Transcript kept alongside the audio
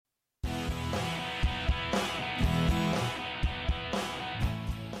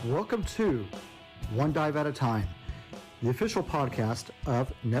Welcome to One Dive at a Time, the official podcast of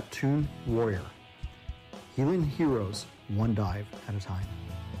Neptune Warrior, healing heroes one dive at a time.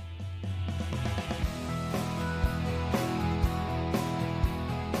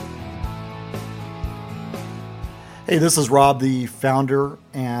 Hey, this is Rob, the founder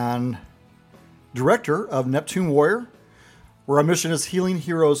and director of Neptune Warrior, where our mission is healing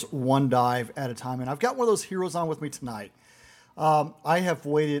heroes one dive at a time. And I've got one of those heroes on with me tonight. I have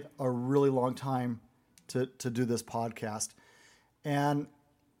waited a really long time to do this podcast. And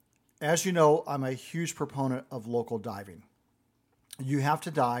as you know, I'm a huge proponent of local diving. You have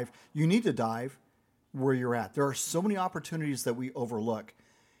to dive. You need to dive where you're at. There are so many opportunities that we overlook.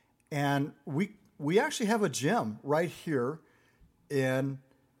 And we actually have a gym right here in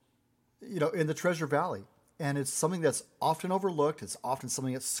the Treasure Valley. And it's something that's often overlooked. It's often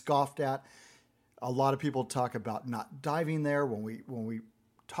something that's scoffed at. A lot of people talk about not diving there. When we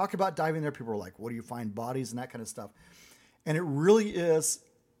talk about diving there, people are like, "What do you find bodies and that kind of stuff?" And it really is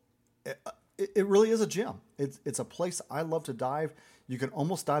a gym. It's a place I love to dive. You can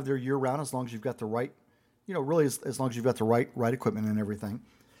almost dive there year round as long as you've got the right, as long as you've got the right equipment and everything.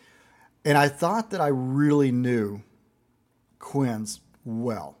 And I thought that I really knew Quinns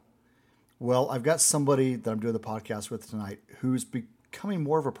well. Well, I've got somebody that I'm doing the podcast with tonight who's becoming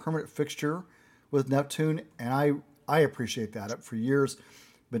more of a permanent fixture with Neptune, and I appreciate that. For years,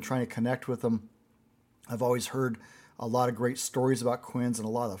 been trying to connect with them. I've always heard a lot of great stories about Quinns and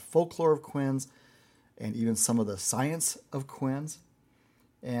a lot of the folklore of Quinns and even some of the science of Quinns.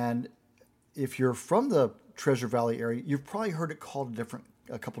 And if you're from the Treasure Valley area, you've probably heard it called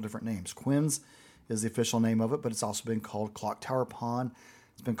a couple different names. Quinns is the official name of it, but it's also been called Clock Tower Pond.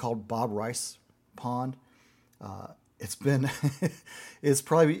 It's been called Bob Rice Pond. It's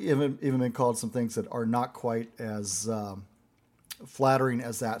probably even been called some things that are not quite as flattering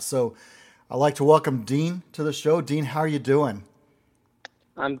as that. So I'd like to welcome Dean to the show. Dean, how are you doing?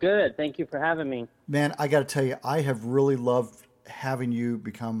 I'm good. Thank you for having me. Man, I got to tell you, I have really loved having you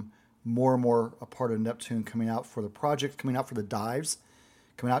become more and more a part of Neptune, coming out for the project, coming out for the dives,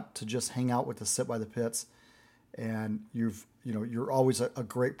 coming out to just hang out with the Sit by the Pits. And you're always a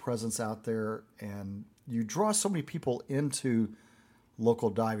great presence out there, and you draw so many people into local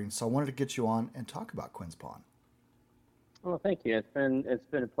diving. So I wanted to get you on and talk about Quinns Pond. Well, thank you. It's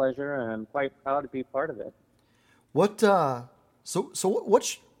been a pleasure, and I'm quite proud to be part of it. What's first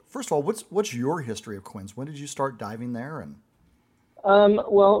of all, what's your history of Quinns? When did you start diving there? And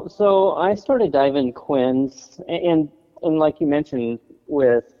so I started diving Quinns, and like you mentioned,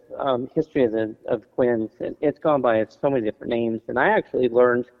 with history of Quinns, it's gone by so many different names, and I actually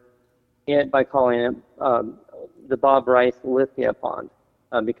learned it by calling it the Bob Rice Lithia Pond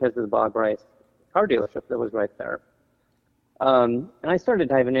because of the Bob Rice car dealership that was right there. And I started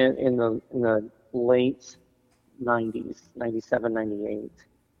diving in the late 90s, 97, 98.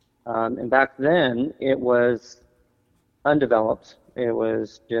 And back then, it was undeveloped. It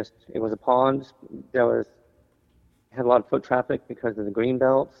was a pond that had a lot of foot traffic because of the green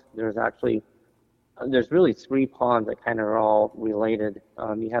belt. There's really three ponds that kind of are all related.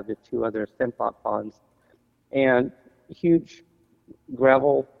 You have the two other Simplot ponds, and huge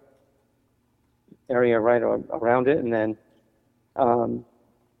gravel area right around it, and then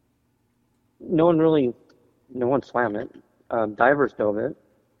no one swam it. Divers dove it.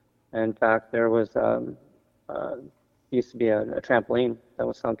 In fact, there was used to be a trampoline that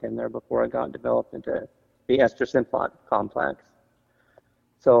was sunk in there before it got developed into the Esther Simplot complex.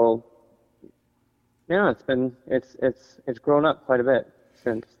 So yeah, it's grown up quite a bit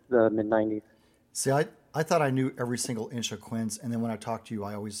since the mid-90s. See, I thought I knew every single inch of Quinns, and then when I talk to you,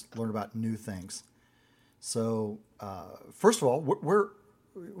 I always learn about new things. So first of all,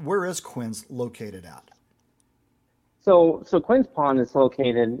 where is Quinns located at? So Quinns Pond is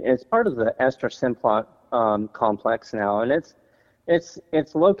located. It's part of the Esther Simplot complex now, and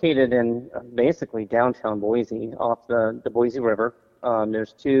it's located in basically downtown Boise, off the Boise River.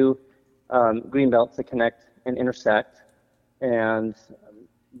 There's two green belts that connect and intersect, and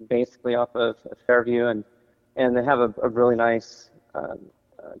basically off of Fairview, and they have a really nice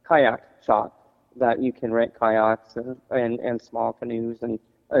kayak shop that you can rent kayaks and small canoes and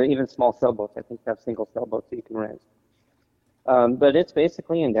even small sailboats. I think they have single sailboats that you can rent. But it's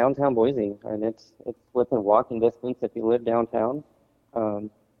basically in downtown Boise, and it's within walking distance if you live downtown,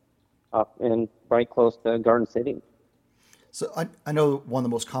 up and right close to Garden City. So I know one of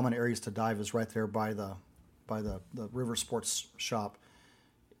the most common areas to dive is right there by the river sports shop,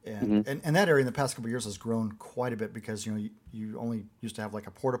 and that area in the past couple of years has grown quite a bit because you only used to have like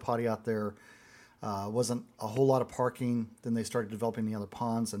a porta potty out there. Wasn't a whole lot of parking. Then they started developing the other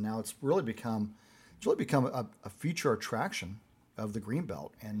ponds, and now it's really become a feature attraction of the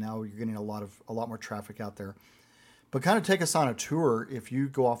Greenbelt. And now you're getting a lot more traffic out there. But kind of take us on a tour if you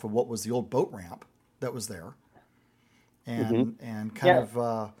go off of what was the old boat ramp that was there, and kind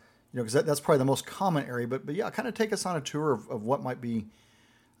of because that's probably the most common area. But yeah, kind of take us on a tour of what might be.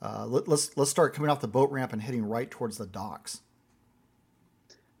 Let's start coming off the boat ramp and heading right towards the docks.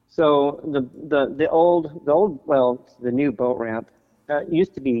 So the new boat ramp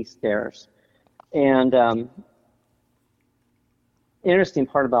used to be stairs, and interesting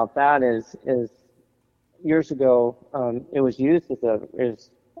part about that is years ago it was used as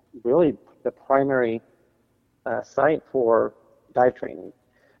really the primary site for dive training.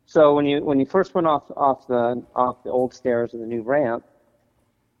 So when you first went off the old stairs of the new ramp,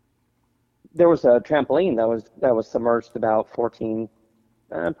 there was a trampoline that was submerged about 14,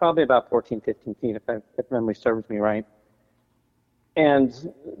 probably about 14, 15 feet if memory serves me right,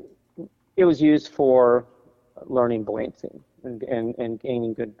 and it was used for learning buoyancy and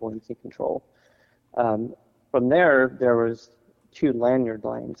gaining good buoyancy control. From there was two lanyard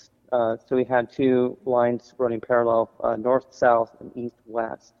lines. So we had two lines running parallel, north-south and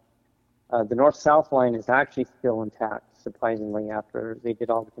east-west. The north-south line is actually still intact, surprisingly, after they did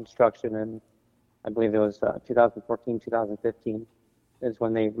all the construction, and I believe it was 2014, 2015 is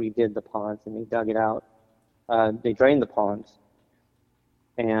when they redid the ponds and they dug it out. They drained the ponds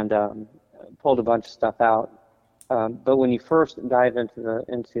and pulled a bunch of stuff out. But when you first dive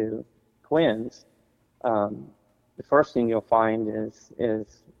into Quinns, the first thing you'll find is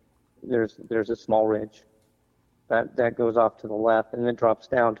there's a small ridge that goes off to the left, and it drops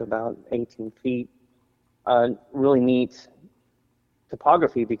down to about 18 feet. Really neat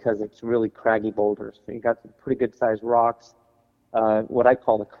topography because it's really craggy boulders. So you got some pretty good sized rocks. What I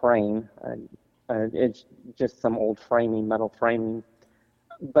call the crane. It's just some old framing, metal framing,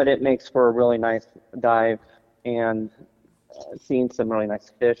 but it makes for a really nice dive and seeing some really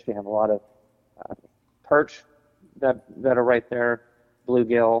nice fish. You have a lot of perch that are right there,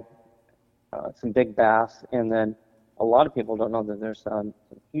 bluegill, some big bass, and then a lot of people don't know that there's some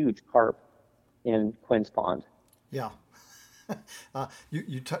huge carp in Quinns Pond. Yeah.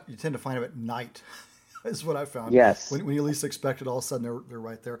 You tend to find them at night, is what I found. Yes. When you least expect it, all of a sudden they're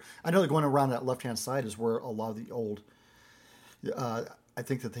right there. I know that going around that left hand side is where a lot of the old. I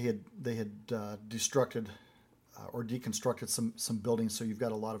think that they had destructed or deconstructed some buildings, so you've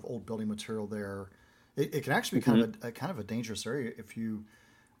got a lot of old building material there. It can actually be kind of a dangerous area if you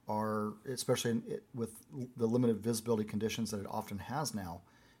are, especially with the limited visibility conditions that it often has now,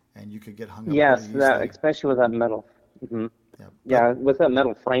 and you could get hung up. Yes, especially with that metal. Mm-hmm. Yeah, with that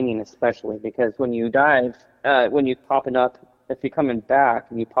metal framing especially, because when you dive, when you popping up, if you're coming back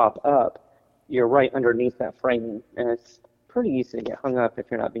and you pop up, you're right underneath that framing, and it's pretty easy to get hung up if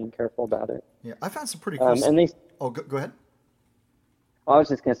you're not being careful about it. Yeah, I found some pretty cool stuff. Go ahead. I was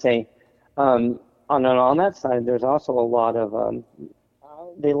just going to say, on that side, there's also a lot of,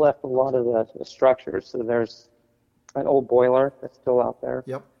 they left a lot of the structures. So there's an old boiler that's still out there.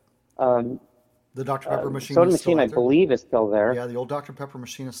 Yep. The Dr. Pepper machine. Soda machine, I believe, is still there. Yeah, the old Dr. Pepper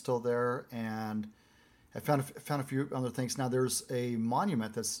machine is still there, and I found a few other things. Now there's a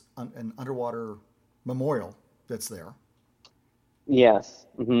monument that's an underwater memorial that's there. Yes,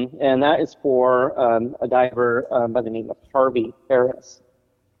 and that is for a diver by the name of Harvey Harris,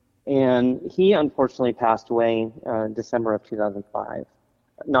 and he unfortunately passed away December of 2005.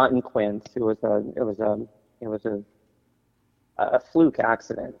 Not in Quinns. It was a fluke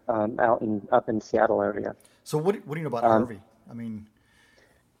accident up in Seattle area. So what do you know about Harvey? I mean,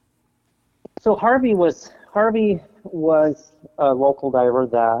 so Harvey was a local diver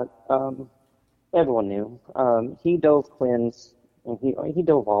that everyone knew. He dove Quinns. And he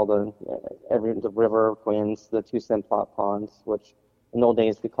dove all the river Quinns, the two Simplot ponds, which in the old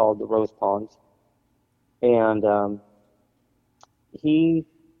days we called the Rose Ponds, and he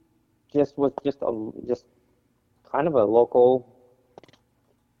was just kind of a local, I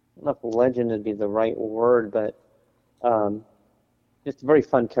don't know if legend would be the right word, but just a very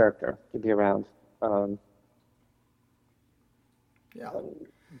fun character to be around.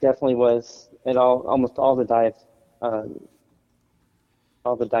 Definitely was at almost all the dives.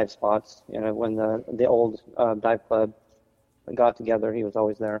 All the dive spots, when the old dive club got together, he was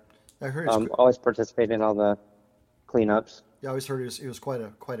always there. I heard always participated in all the cleanups. Yeah, I always heard he was quite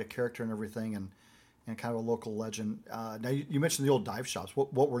a character and everything, and kind of a local legend. Now you mentioned the old dive shops.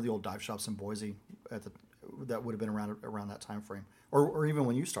 What were the old dive shops in Boise that would have been around that time frame, or even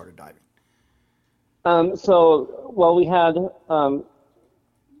when you started diving? We had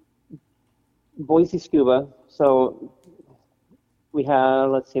Boise Scuba. So we had,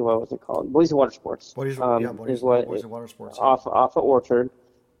 let's see, what was it called? Boise Water Sports. Is what Boise Water Sports. Yeah. off of Orchard.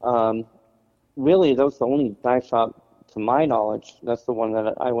 Um, Really, that was the only dive shop, to my knowledge. That's the one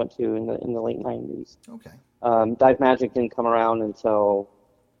that I went to in the late '90s. Okay. Dive Magic didn't come around until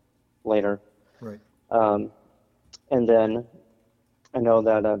later. Right. Um, and then I know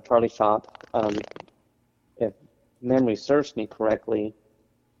that Charlie Shop, if memory serves me correctly,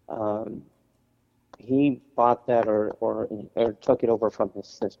 um, he bought that or took it over from his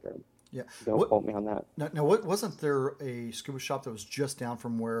sister. Yeah. Don't quote me on that. Now, wasn't there a scuba shop that was just down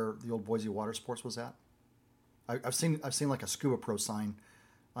from where the old Boise Water Sports was at? I've seen like a Scuba Pro sign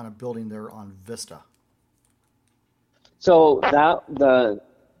on a building there on Vista. So the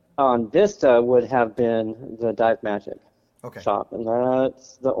on Vista would have been the Dive Magic Okay. shop, and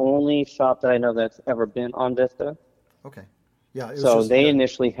that's the only shop that I know that's ever been on Vista. Okay. Yeah. It was So just, they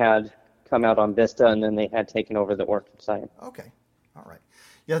initially had come out on Vista, and then they had taken over the Orchard site. Okay. All right.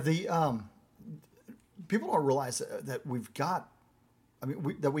 Yeah. The people don't realize that we've got. I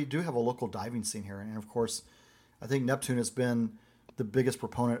mean, that we do have a local diving scene here, and of course, I think Neptune has been the biggest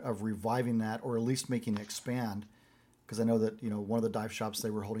proponent of reviving that, or at least making it expand. Because I know that one of the dive shops,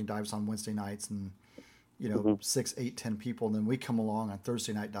 they were holding dives on Wednesday nights, and 6, 8, 10 people, and then we come along on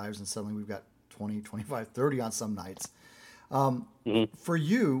Thursday night dives, and suddenly we've got 20, 25, 30 on some nights. For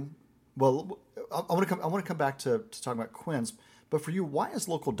you, well, I want to come back to talking about Quinns, but for you, why is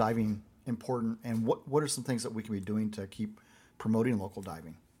local diving important, and what are some things that we can be doing to keep promoting local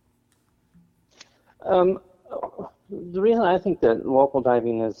diving? The reason I think that local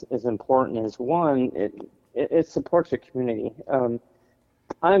diving is important is, one, it supports your community.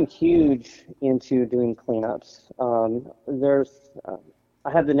 I'm huge into doing cleanups. I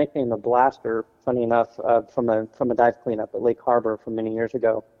had the nickname of Blaster, funny enough, from a dive cleanup at Lake Harbor from many years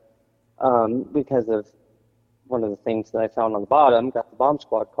ago, because of one of the things that I found on the bottom. Got the bomb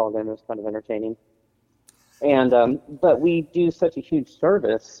squad called in. It was kind of entertaining. And but we do such a huge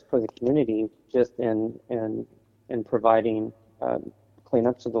service for the community just in providing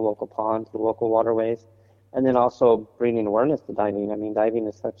cleanups of the local ponds, the local waterways, and then also bringing awareness to diving. I mean, diving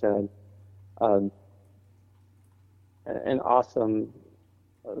is such an awesome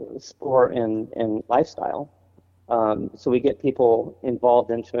sport and lifestyle. So we get people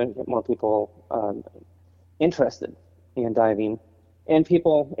involved into it, get more people interested in diving. And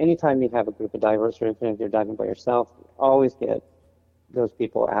people, anytime you have a group of divers, or even if you're diving by yourself, always get those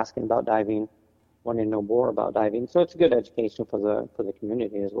people asking about diving, wanting to know more about diving. So it's a good education for the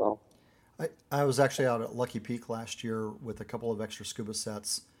community as well. I was actually out at Lucky Peak last year with a couple of extra scuba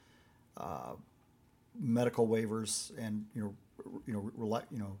sets, medical waivers, and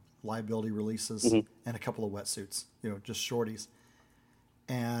liability releases, and a couple of wetsuits, just shorties.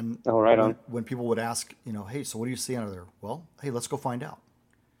 And when people would ask, hey, so what do you see under there? Well, hey, let's go find out.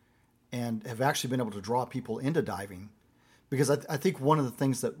 And have actually been able to draw people into diving, because I think one of the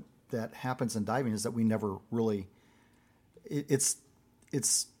things that happens in diving is that we never really, it's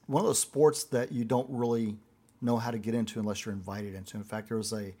one of those sports that you don't really know how to get into unless you're invited into. In fact, there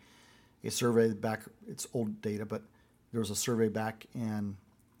was a survey back, it's old data, but there was a survey back in,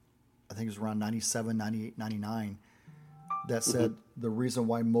 I think it was around 97, 98, 99, that said the reason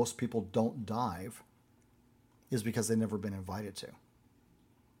why most people don't dive is because they've never been invited to.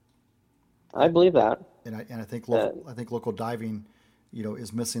 I believe that. And I think local diving,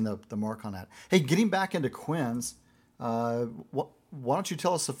 is missing the mark on that. Hey, getting back into Quinns, why don't you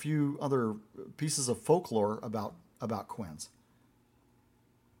tell us a few other pieces of folklore about Quinns?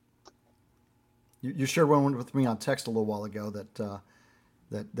 You shared one with me on text a little while ago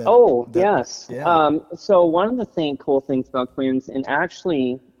yes. Yeah. So one of the cool things about Quinns, and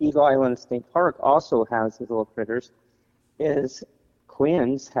actually Eagle Island State Park also has these little critters, is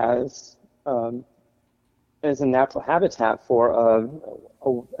Quinns has is a natural habitat for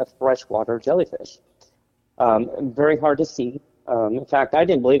a freshwater jellyfish. Very hard to see. In fact, I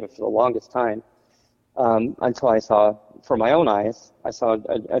didn't believe it for the longest time until I saw, for my own eyes, I saw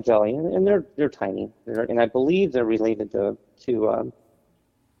a jelly, and they're tiny, and I believe they're related to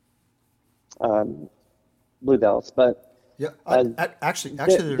bluebells, but yeah, actually,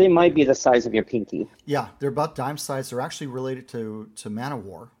 they might be the size of your pinky. Yeah, they're about dime size. They're actually related to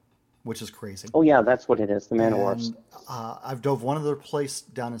man-o-war, which is crazy. Oh yeah, that's what it is, the man-o-wars. I've dove one other place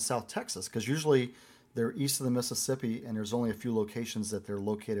down in South Texas, because usually they're east of the Mississippi, and there's only a few locations that they're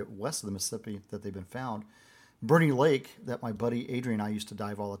located west of the Mississippi that they've been found. Bernie Lake, that my buddy Adrian and I used to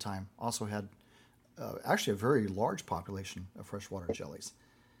dive all the time, also had actually a very large population of freshwater jellies.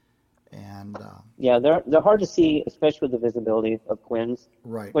 And Yeah, they're hard to see, especially with the visibility of Quinns,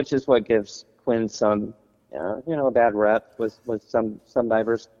 right. which is what gives Quinns some, a bad rep with some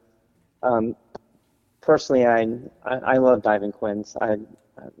divers. Um, Personally, I love diving Quinns.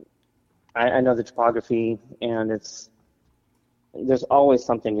 I know the topography, and there's always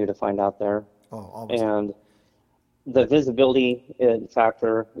something new to find out there, Oh, always. and the visibility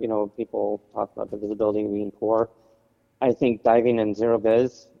factor. People talk about the visibility being poor. I think diving in zero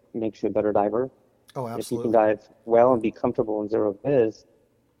viz makes you a better diver. Oh, If you can absolutely. dive well and be comfortable in zero viz,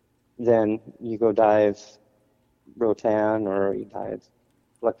 then you go dive Rotan or you dive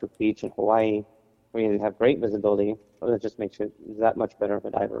Electric Beach in Hawaii, where you have great visibility. Well, it just makes you that much better of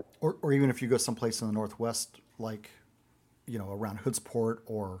a diver. Or even if you go someplace in the Northwest, like, around Hoodsport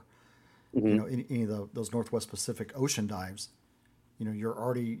or, Hmm. any of those Northwest Pacific ocean dives, you're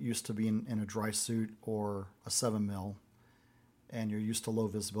already used to being in a dry suit or a 7 mil, and you're used to low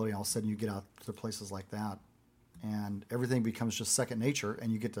visibility. All of a sudden you get out to places like that and everything becomes just second nature,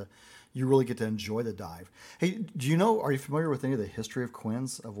 and you really get to enjoy the dive. Hey, are you familiar with any of the history of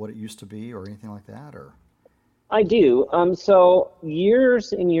Quinns, of what it used to be or anything like that? Or I do. So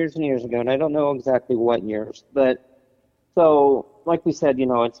years and years and years ago, and I don't know exactly what years, but so like we said,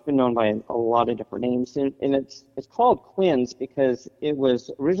 it's been known by a lot of different names, and it's called Quinns because it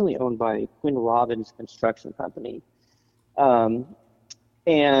was originally owned by Quinn Robbins Construction Company, um,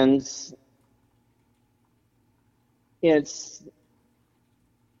 and it's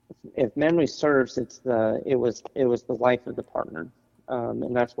if memory serves, it was the wife of the partner,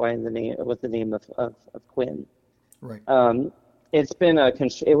 and that's why the name it was the name of Quinn. right, Um,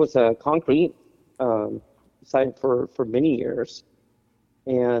 it was a concrete um, site for many years,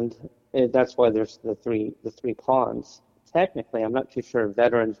 and that's why there's the three ponds. Technically, I'm not too sure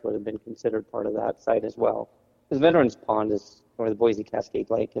veterans would have been considered part of that site as well, because Veterans Pond or the Boise Cascade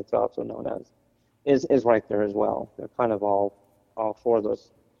Lake, it's also known as, is right there as well. They're kind of all four of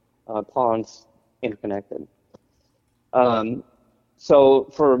those ponds interconnected. Um, so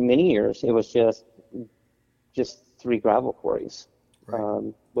for many years, it was just three gravel quarries right.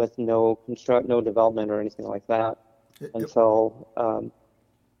 with no development or anything like that It, it, until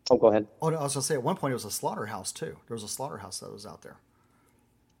oh, go ahead. oh, no, I was going to say at one point it was a slaughterhouse too. There was a slaughterhouse that was out there.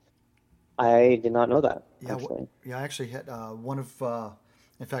 I did not know that Yeah, actually. yeah. I actually had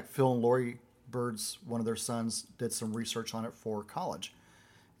in fact, Phil and Lori Bird's one of their sons did some research on it for college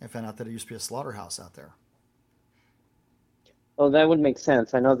and found out that it used to be a slaughterhouse out there. Oh, that would make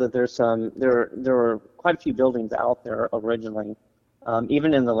sense. I know that there were quite a few buildings out there originally.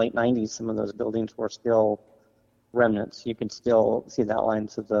 Even in the late 90s, some of those buildings were still remnants. You could still see the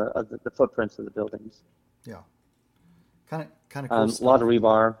outlines of the footprints of the buildings. Yeah, kind of cool A lot of stuff.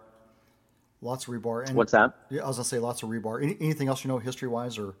 rebar. Lots of rebar, and What's that? yeah, I was gonna say lots of rebar. Anything else history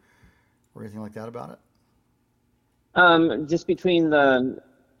wise or anything like that about it? Just between uh,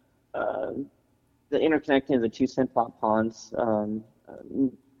 the interconnecting of the two Simplot ponds.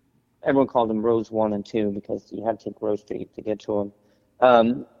 Everyone called them rows one and two because you had to take Rose Street to get to them.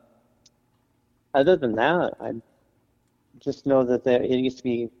 Um, Other than that, I just know that it used to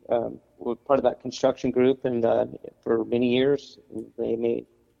be part of that construction group, and for many years they made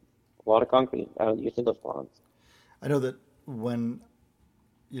a lot of concrete out of using those ponds. I know that when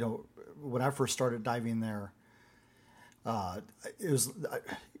you know when I first started diving there, uh, it was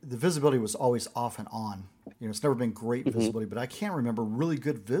the visibility was always off and on. It's never been great Hmm. visibility, but I can't remember really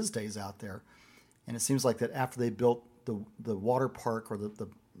good viz days out there. And it seems like that after they built the water park or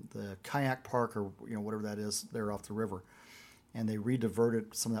the kayak park or whatever that is there off the river, and they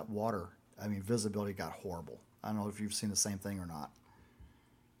rediverted some of that water. I mean, visibility got horrible. I don't know if you've seen the same thing or not.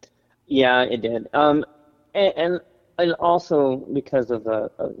 Yeah, it did. And also because of the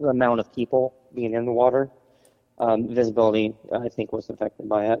amount of people being in the water, visibility I think was affected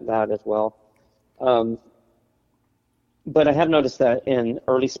by that as well. Um, but I have noticed that in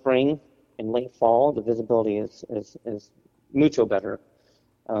early spring and late fall, the visibility is mucho better.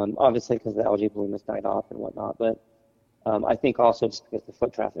 Obviously, because the algae bloom has died off and whatnot, but I think also just because the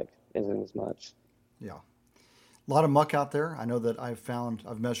foot traffic isn't as much. Yeah, a lot of muck out there. I know that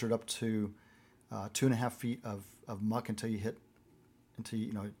I've measured up to 2.5 feet of muck until you hit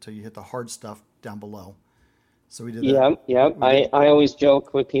the hard stuff down below. So we did that. Yeah, yeah. We did. I always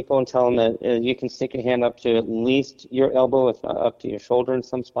joke with people and tell them that you can stick your hand up to at least your elbow, if not up to your shoulder in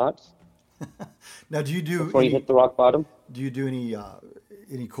some spots, Now, before you hit the rock bottom. do you do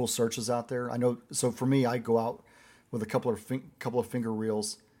any cool searches out there? I know. So for me, I go out with a couple of finger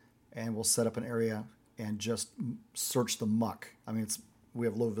reels, and we'll set up an area and just search the muck. I mean, we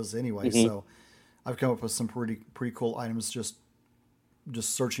have low vis anyway, Hmm. so I've come up with some pretty cool items just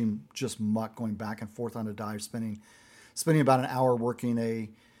just searching just muck, going back and forth on a dive, spending about an hour working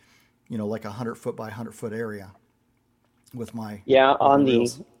like 100 foot by 100 foot area with my on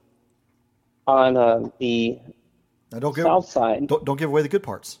reels. The Now south side. don't give away the good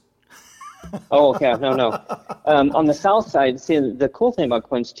parts. Oh, okay. No. On the south side, see, the cool thing about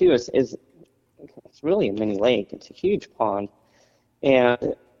Quinns too is it's really a mini lake. It's a huge pond,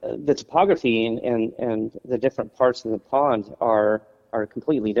 and the topography and the different parts of the pond are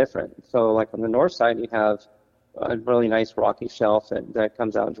completely different. So, like on the north side, you have a really nice rocky shelf that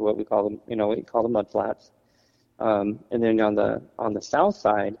comes out into what we call the mud flats. And then on the south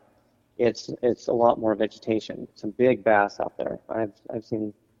side, it's a lot more vegetation. Some big bass out there. I've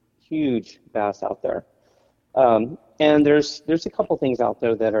seen huge bass out there. And there's a couple things out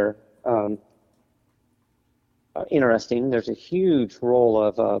there that are interesting. There's a huge roll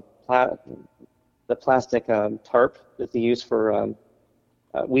of the plastic tarp that they use for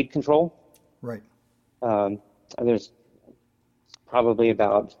weed control. Right. And there's probably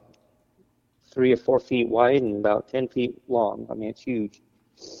about 3 or 4 feet wide and about 10 feet long. I mean, it's huge.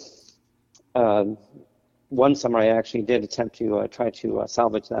 One summer I actually did attempt to try to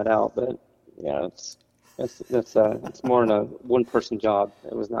salvage that out, but yeah, it's more than a one-person job.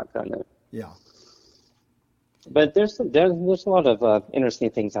 It was not gonna. Yeah. But there's a lot of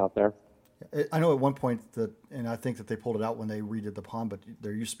interesting things out there. I know at one point and I think that they pulled it out when they redid the pond, but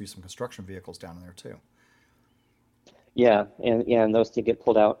there used to be some construction vehicles down in there too. Yeah, and those did get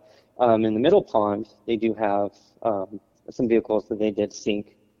pulled out. In the middle pond, they do have some vehicles that they did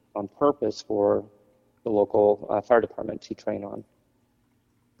sink on purpose for the local fire department to train on.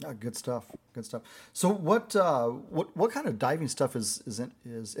 Oh, good stuff. Good stuff. So what kind of diving stuff is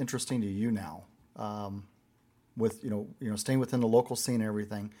interesting to you now? With staying within the local scene and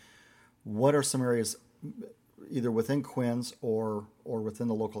everything, what are some areas either within Quinns or within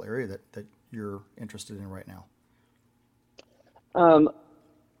the local area that you're interested in right now?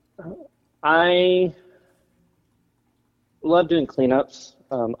 I love doing cleanups.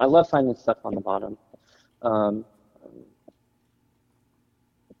 I love finding stuff on the bottom. I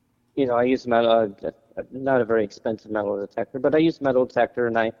use metal, not a very expensive metal detector, but I use metal detector,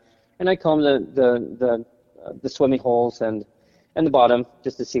 and I comb the swimming holes and the bottom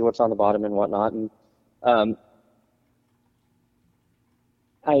just to see what's on the bottom and whatnot. And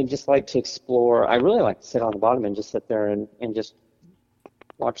I just like to explore. I really like to sit on the bottom and just sit there and just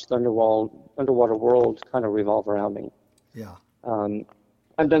watch the underwater world kind of revolve around me. Yeah.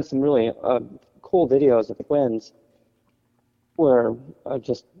 I've done some really cool videos of Quinns where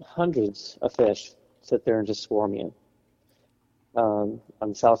just hundreds of fish sit there and just swarm you. On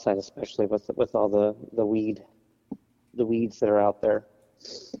the south side, especially with all the weeds that are out there.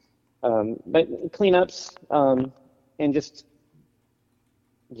 But cleanups and just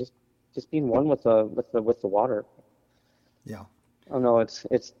being one with the water. Yeah. Oh no, it's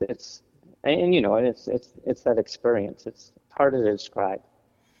that experience. It's hard to describe.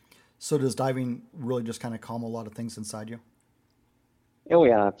 So does diving really just kind of calm a lot of things inside you? Oh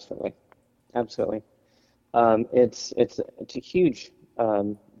yeah, absolutely, absolutely. It's a huge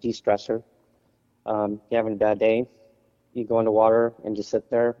de-stressor. You're having a bad day, you go into water and just sit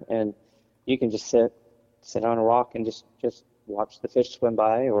there, and you can just sit on a rock and just watch the fish swim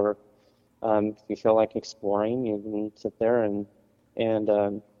by, or if you feel like exploring, you can sit there and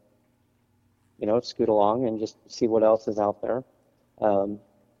scoot along and just see what else is out there. And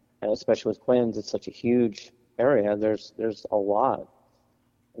especially with Quinns, it's such a huge area. There's a lot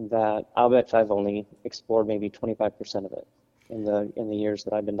that I'll bet I've only explored maybe 25% of it in the years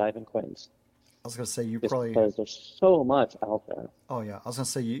that I've been diving Quinns. I was going to say because there's so much out there. Oh yeah, I was going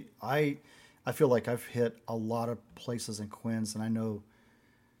to say I feel like I've hit a lot of places in Quinns, and I know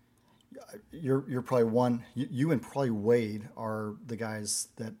you're probably one. You and probably Wade are the guys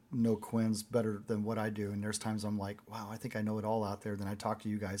that know Quinns better than what I do. And there's times I'm like, wow, I think I know it all out there. Then I talk to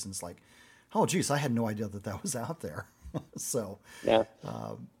you guys, and it's like, oh geez, I had no idea that was out there. So yeah,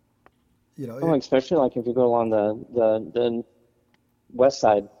 especially like if you go along the west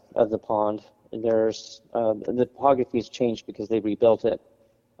side of the pond, there's the topography's changed because they rebuilt it.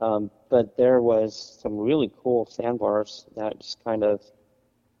 But there was some really cool sandbars that just kind of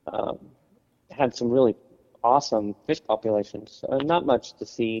had some really awesome fish populations. Not much to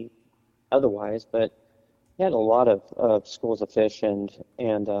see otherwise, but they had a lot of schools of fish, and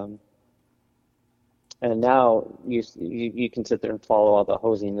now you can sit there and follow all the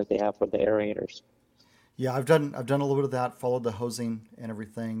hosing that they have for the aerators. Yeah, I've done a little bit of that. Followed the hosing and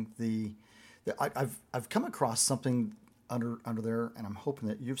everything. I've come across something under there, and I'm hoping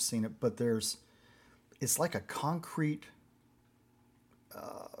that you've seen it. But it's like a concrete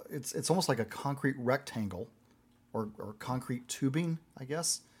it's almost like a concrete rectangle or concrete tubing, I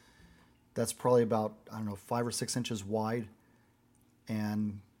guess. That's probably about, I don't know, 5 or 6 inches wide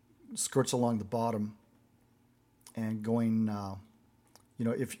and skirts along the bottom and going,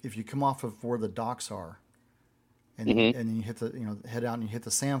 if you come off of where the docks are and you hit head out and you hit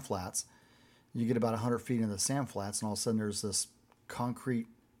the sand flats, you get about 100 feet into the sand flats and all of a sudden there's this concrete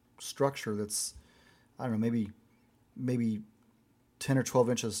structure that's, I don't know, maybe 10 or 12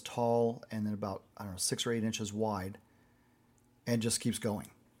 inches tall and then about, I don't know, 6 or 8 inches wide and just keeps going.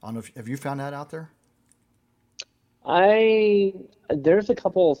 I don't know have you found that out there? There's a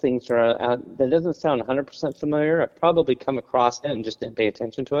couple of things that doesn't sound 100% familiar. I've probably come across it and just didn't pay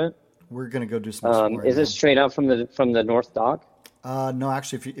attention to it. We're going to go do some exploring Is now. it straight out from the North Dock? No,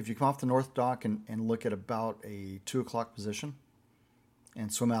 actually, if you come off the North Dock and look at about a 2 o'clock position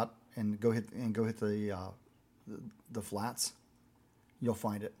and swim out and go hit the flats, you'll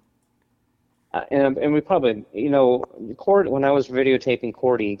find it. And we probably, when I was videotaping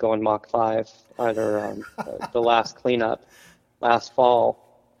Cordy going Mach 5 under the last cleanup last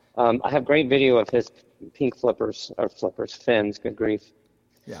fall, I have great video of his pink fins, good grief.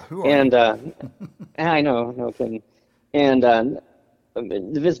 Yeah, who are and you? I know, no kidding. And the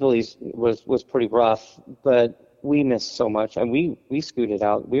visibility was pretty rough, but we missed so much, and we scooted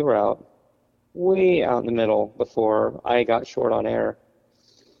out. We were out way out in the middle before I got short on air.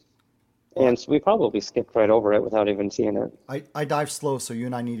 And so we probably skipped right over it without even seeing it. I dive slow, so you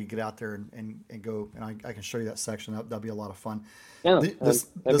and I need to get out there and go, and I can show you that section. That'll be a lot of fun. Yeah, that'd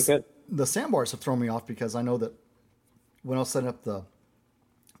be good. The sandbars have thrown me off because I know that when I was setting up the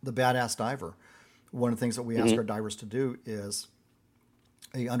Badass Diver, one of the things that we ask our divers to do is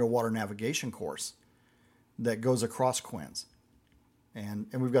a underwater navigation course that goes across Quinns. And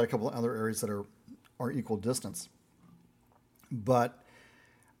we've got a couple of other areas that are equal distance. But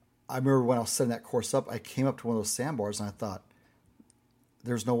I remember when I was setting that course up, I came up to one of those sandbars and I thought,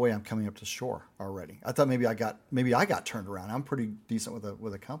 there's no way I'm coming up to shore already. I thought maybe I got turned around. I'm pretty decent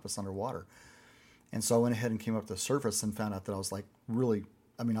with a compass underwater. And so I went ahead and came up to the surface and found out that I was like really,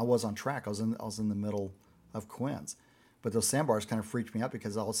 I was on track. I was in the middle of Quinns. But those sandbars kind of freaked me out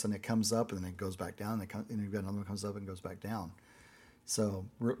because all of a sudden it comes up and then it goes back down and you've got another one that comes up and goes back down. So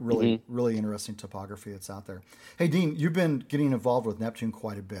really interesting topography that's out there. Hey, Dean, you've been getting involved with Neptune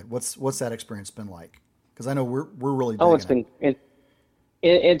quite a bit. What's that experience been like? Because I know we're really digging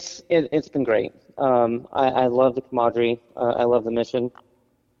it's been great. I love the camaraderie. I love the mission.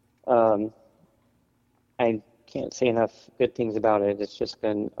 I can't say enough good things about it. It's just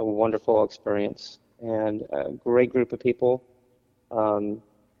been a wonderful experience and a great group of people.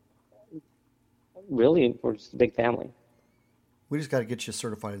 Really, we're just a big family. We just got to get you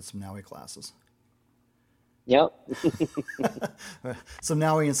certified in some NAUI classes. Yep. Some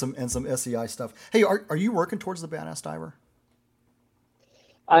NAUI and some SEI stuff. Hey, are you working towards the Badass Diver?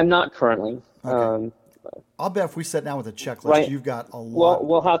 I'm not currently. Okay. I'll bet if we sit down with a checklist, Right. you've got a lot.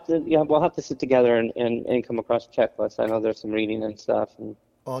 Well, we'll have to sit together and come across a checklist. I know there's some reading and stuff.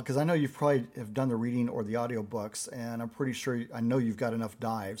 Because I know you've probably have done the reading or the audio books, and I'm pretty sure I know you've got enough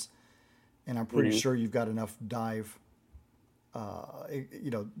dives, and I'm pretty sure you've got enough dive.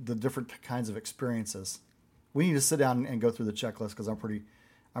 The different kinds of experiences. We need to sit down and go through the checklist because I'm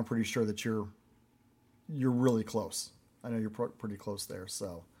pretty sure that you're really close. I know you're pretty close there.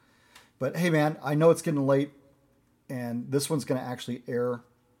 So, but hey, man, I know it's getting late, and this one's going to actually air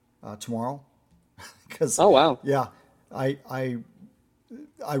tomorrow. Because oh wow, yeah, I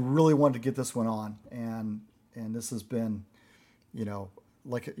really wanted to get this one on, and this has been,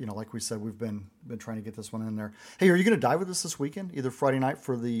 like we said, we've been trying to get this one in there. Hey, are you going to dive with us this weekend, either Friday night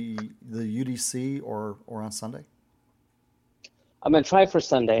for the UDC or on Sunday? I'm going to try for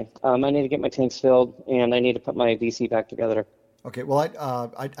Sunday. I need to get my tanks filled, and I need to put my VC back together. Okay. Well,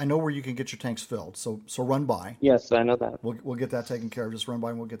 I know where you can get your tanks filled, so run by. Yes, I know that. We'll get that taken care of. Just run by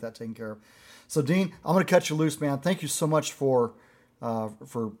and we'll get that taken care of. So, Dean, I'm going to cut you loose, man. Thank you so much for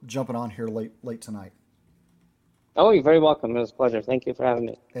jumping on here late tonight. Oh, you're very welcome. It was a pleasure. Thank you for having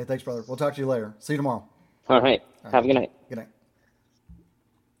me. Hey, thanks, brother. We'll talk to you later. See you tomorrow. All right. Have a good night. Good night.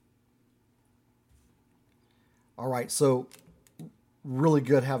 All right. So really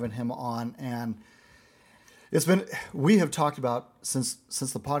good having him on. And we have talked about since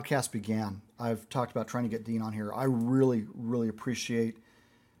the podcast began, I've talked about trying to get Dean on here. I really, really appreciate,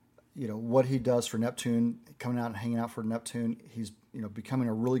 what he does for Neptune, coming out and hanging out for Neptune. He's, becoming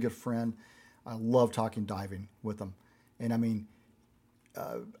a really good friend. I love talking diving with him. And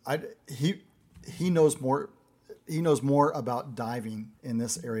he knows more about diving in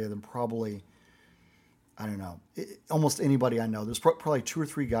this area than probably I don't know, almost anybody I know. There's probably 2 or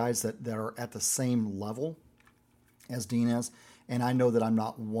 3 guys that are at the same level as Dean is, and I know that I'm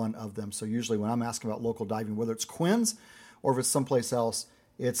not one of them. So usually when I'm asking about local diving, whether it's Quinns or if it's someplace else,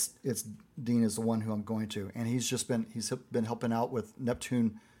 it's Dean is the one who I'm going to, and he's been helping out with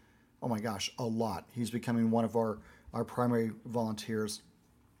Neptune. Oh my gosh, a lot. He's becoming one of our primary volunteers,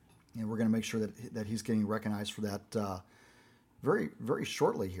 and we're going to make sure that he's getting recognized for that very, very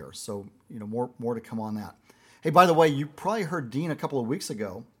shortly here. So, more to come on that. Hey, by the way, you probably heard Dean a couple of weeks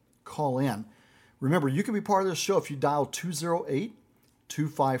ago call in. Remember, you can be part of this show if you dial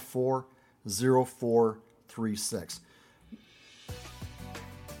 208-254-0436.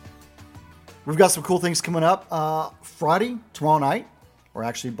 We've got some cool things coming up. Friday, tomorrow night, or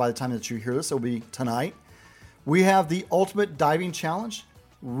actually by the time that you hear this, it'll be tonight. We have the Ultimate Diving Challenge.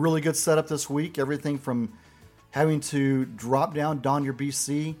 Really good setup this week. Everything from having to drop down, don your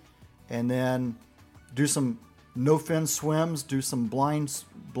BC, and then do some no-fin swims, do some blind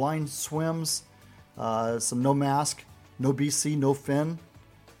swims, some no mask, no BC, no fin,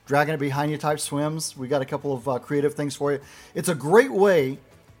 dragging it behind you type swims. We got a couple of creative things for you. It's a great way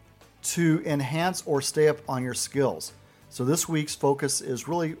to enhance or stay up on your skills. So this week's focus is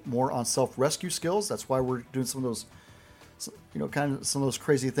really more on self-rescue skills. That's why we're doing some of those, kind of some of those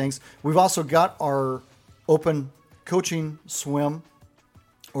crazy things. We've also got our open coaching swim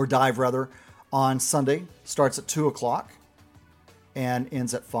or dive rather on Sunday. Starts at 2:00 and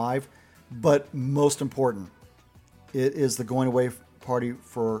ends at 5. But most important, it is the going away party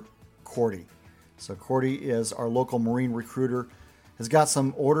for Cordy. So Cordy is our local Marine recruiter. Has got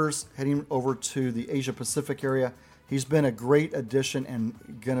some orders heading over to the Asia Pacific area. He's been a great addition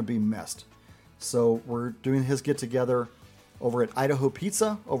and going to be missed. So we're doing his get-together over at Idaho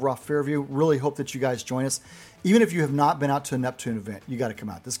Pizza over off Fairview. Really hope that you guys join us. Even if you have not been out to a Neptune event, you got to come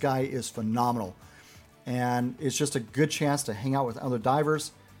out. This guy is phenomenal. And it's just a good chance to hang out with other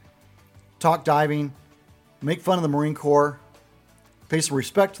divers, talk diving, make fun of the Marine Corps, pay some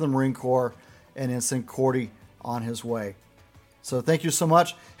respect to the Marine Corps, and then send Cordy on his way. So thank you so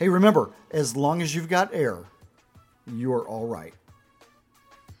much. Hey, remember, as long as you've got air, you're all right.